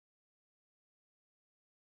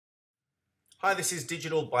Hi, this is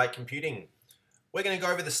Digital by Computing. We're going to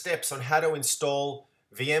go over the steps on how to install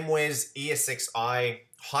VMware's ESXi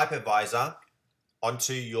Hypervisor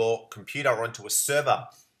onto your computer or onto a server.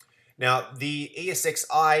 Now, the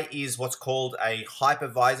ESXi is what's called a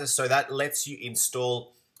hypervisor, so that lets you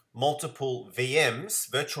install multiple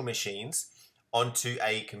VMs, virtual machines, onto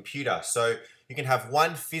a computer. So you can have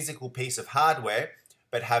one physical piece of hardware,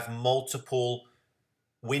 but have multiple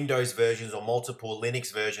Windows versions or multiple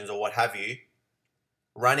Linux versions or what have you,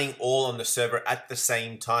 running all on the server at the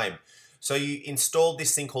same time. So you install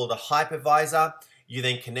this thing called a hypervisor. You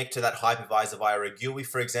then connect to that hypervisor via a GUI,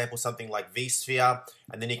 for example, something like vSphere,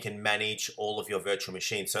 and then you can manage all of your virtual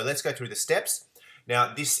machines. So let's go through the steps.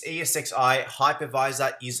 Now, this ESXi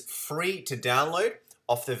hypervisor is free to download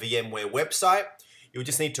off the VMware website. You'll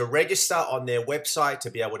just need to register on their website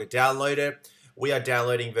to be able to download it. We are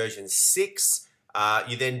downloading version 6.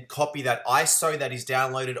 You then copy that ISO that is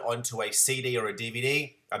downloaded onto a CD or a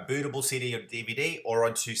DVD, a bootable CD or DVD, or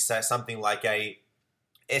onto something like a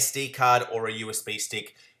SD card or a USB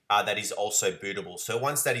stick that is also bootable. So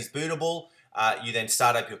once that is bootable, you then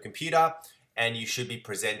start up your computer and you should be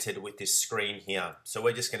presented with this screen here. So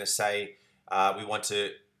we're just going to say we want to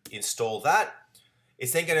install that.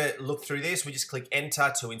 It's then going to look through this. We just click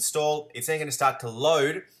enter to install. It's then going to start to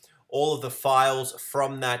load all of the files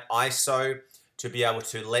from that ISO to be able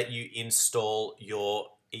to let you install your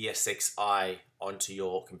ESXi onto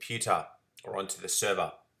your computer or onto the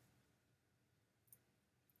server.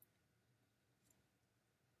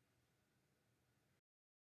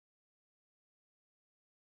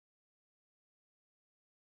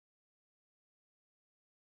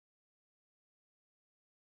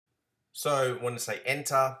 So we want to say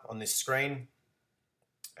enter on this screen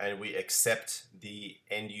and we accept the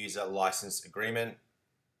end user license agreement.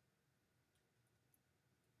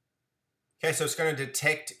 Okay, so it's going to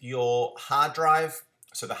detect your hard drive.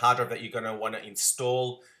 So the hard drive that you're going to want to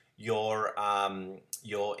install your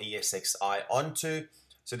ESXi onto.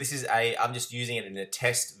 So this is I'm just using it in a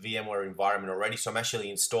test VMware environment already. So I'm actually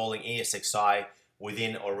installing ESXi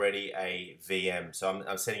within already a VM. So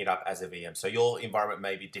I'm setting it up as a VM. So your environment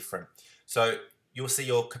may be different. So you'll see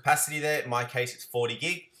your capacity there. In my case, it's 40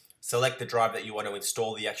 gig. Select the drive that you want to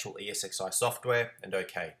install the actual ESXi software and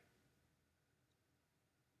OK.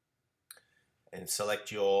 And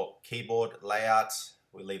select your keyboard layout.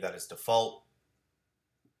 We'll leave that as default.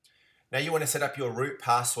 Now you want to set up your root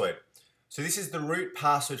password. So this is the root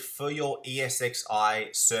password for your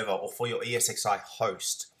ESXi server or for your ESXi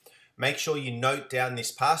host. Make sure you note down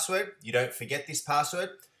this password. You don't forget this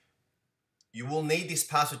password. You will need this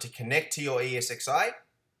password to connect to your ESXi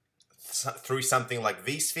through something like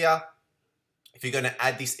vSphere. If you're going to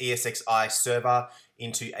add this ESXi server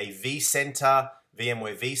into a vCenter,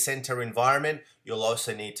 VMware vCenter environment, you'll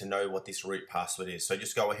also need to know what this root password is. So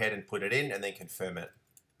just go ahead and put it in and then confirm it.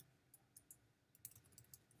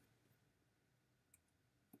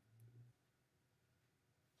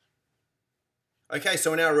 Okay,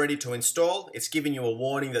 so we're now ready to install. It's giving you a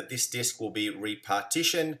warning that this disk will be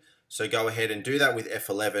repartitioned. So go ahead and do that with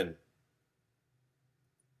F11.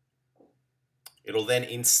 It'll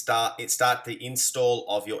then start the install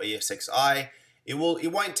of your ESXi. It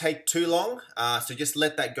won't take too long, so just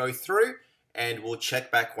let that go through and we'll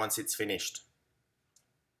check back once it's finished.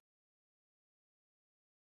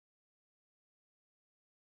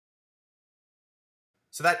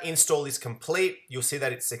 So that install is complete. You'll see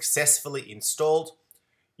that it's successfully installed.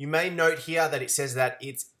 You may note here that it says that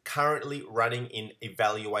it's currently running in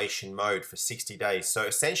evaluation mode for 60 days. So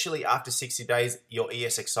essentially after 60 days, your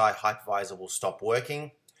ESXi hypervisor will stop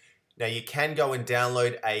working. Now you can go and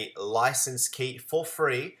download a license key for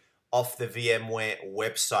free off the VMware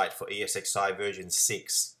website for ESXi version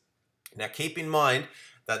 6. Now keep in mind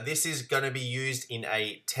that this is going to be used in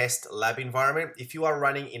a test lab environment. If you are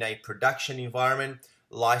running in a production environment,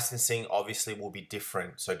 licensing obviously will be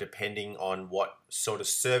different. So depending on what sort of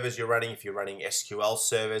servers you're running, if you're running SQL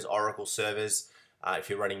servers, Oracle servers, if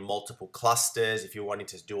you're running multiple clusters, if you're wanting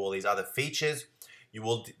to do all these other features, you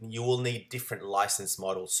will need different license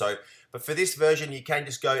models. So, but for this version, you can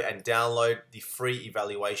just go and download the free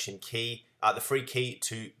evaluation key, the free key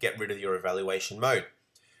to get rid of your evaluation mode.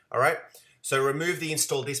 All right. So remove the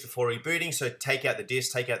install disk before rebooting. So take out the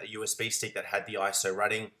disk, take out the USB stick that had the ISO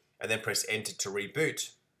running, and then press enter to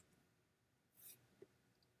reboot.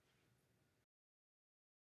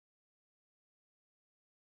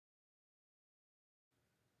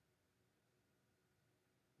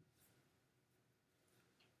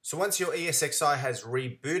 So once your ESXi has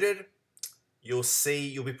rebooted,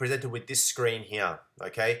 you'll be presented with this screen here,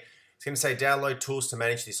 okay? It's going to say download tools to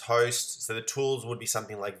manage this host. So the tools would be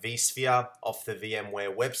something like vSphere off the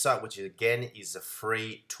VMware website, which again is a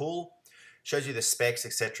free tool. Shows you the specs,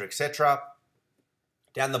 etc., etc.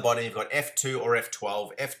 Down the bottom, you've got F2 or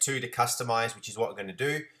F12. F2 to customize, which is what we're going to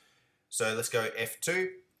do. So let's go F2.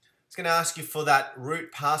 It's going to ask you for that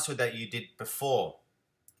root password that you did before.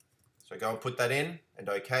 So go and put that in and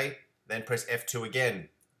OK. Then press F2 again.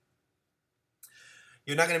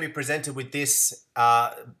 You're not going to be presented with this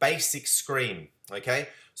basic screen, okay?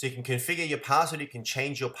 So you can configure your password, you can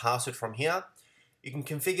change your password from here. You can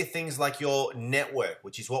configure things like your network,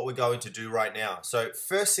 which is what we're going to do right now. So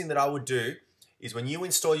first thing that I would do is when you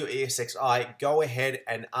install your ESXi, go ahead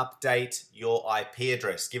and update your IP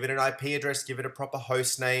address. Give it an IP address, give it a proper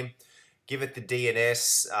host name, give it the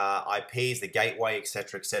DNS, IPs, the gateway,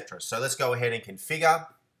 etc., etc. So let's go ahead and configure.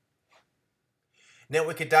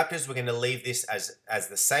 Network adapters, we're going to leave this as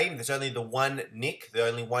the same. There's only the one NIC, the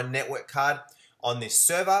only one network card on this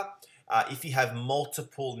server. If you have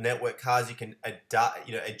multiple network cards, you can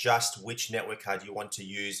adjust which network card you want to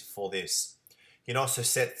use for this. You can also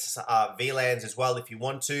set VLANs as well if you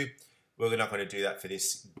want to. We're not going to do that for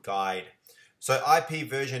this guide. So IP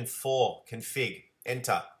version 4, config,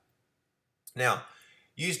 enter. Now,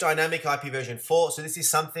 use dynamic IP version 4. So this is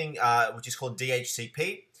something which is called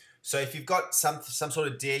DHCP. So if you've got some sort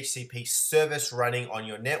of DHCP service running on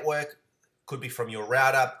your network, could be from your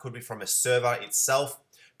router, could be from a server itself,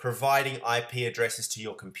 providing IP addresses to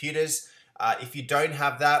your computers. If you don't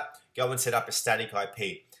have that, go and set up a static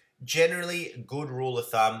IP. Generally, good rule of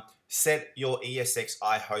thumb, set your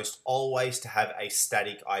ESXi host always to have a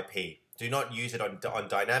static IP. Do not use it on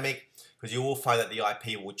dynamic, because you will find that the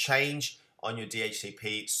IP will change on your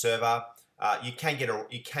DHCP server. You can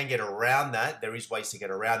get around that. There is ways to get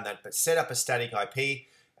around that, but set up a static IP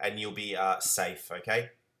and you'll be safe, okay?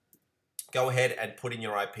 Go ahead and put in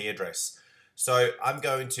your IP address. So I'm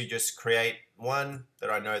going to just create one that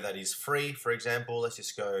I know that is free. For example, let's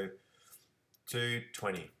just go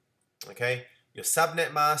 220, okay? Your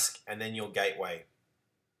subnet mask and then your gateway,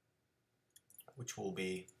 which will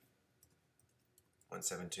be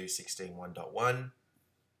 172.16.1.1,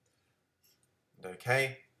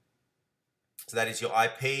 okay? So that is your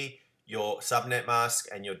IP, your subnet mask,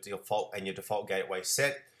 and your default gateway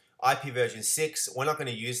set. IP version 6, we're not going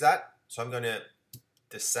to use that, so I'm going to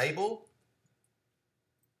disable,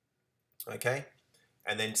 okay,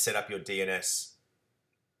 and then set up your DNS.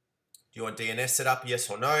 Do you want DNS set up, yes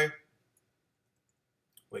or no?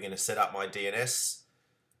 We're going to set up my DNS.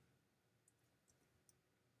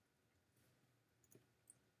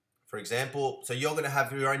 For example, so you're going to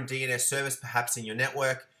have your own DNS service perhaps in your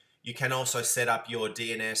network. You can also set up your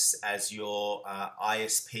DNS as your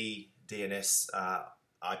ISP DNS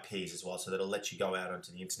IPs as well, so that'll let you go out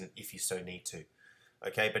onto the internet if you so need to.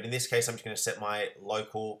 Okay, but in this case, I'm just going to set my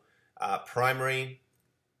local primary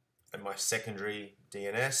and my secondary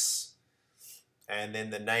DNS, and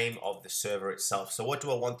then the name of the server itself. So what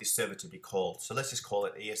do I want this server to be called? So let's just call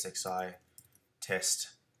it ESXi test,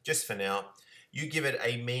 just for now. You give it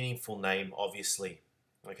a meaningful name, obviously.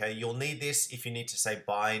 Okay, you'll need this if you need to say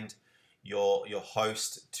bind your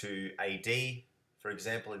host to AD, for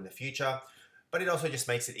example, in the future. But it also just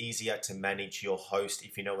makes it easier to manage your host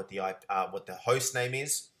if you know what the host name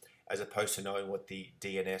is, as opposed to knowing what the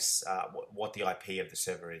DNS, what the IP of the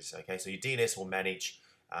server is. Okay, so your DNS will manage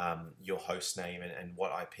your host name and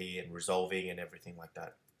what IP and resolving and everything like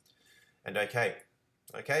that. And okay,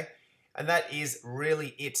 and that is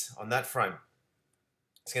really it on that front.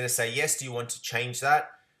 It's going to say, yes, do you want to change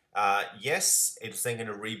that? Yes, it's then going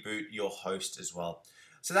to reboot your host as well.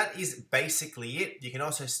 So that is basically it. You can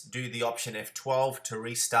also do the option F12 to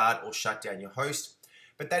restart or shut down your host,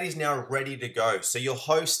 but that is now ready to go. So your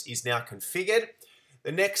host is now configured.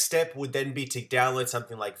 The next step would then be to download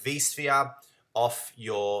something like vSphere off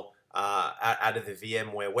your out of the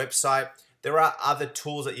VMware website. There are other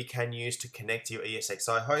tools that you can use to connect to your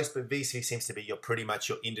ESXi host, but vSphere seems to be pretty much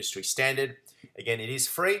your industry standard. Again, it is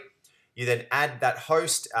free. You then add that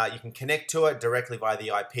host. You can connect to it directly via the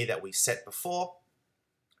IP that we set before,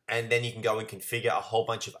 and then you can go and configure a whole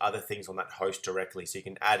bunch of other things on that host directly. So you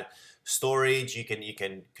can add storage. You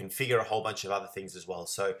can configure a whole bunch of other things as well.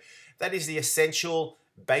 So that is the essential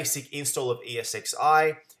basic install of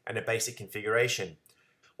ESXi and a basic configuration.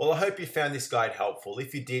 Well, I hope you found this guide helpful.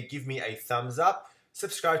 If you did, give me a thumbs up.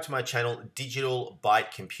 Subscribe to my channel, Digital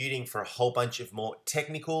Byte Computing, for a whole bunch of more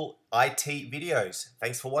technical IT videos.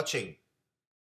 Thanks for watching.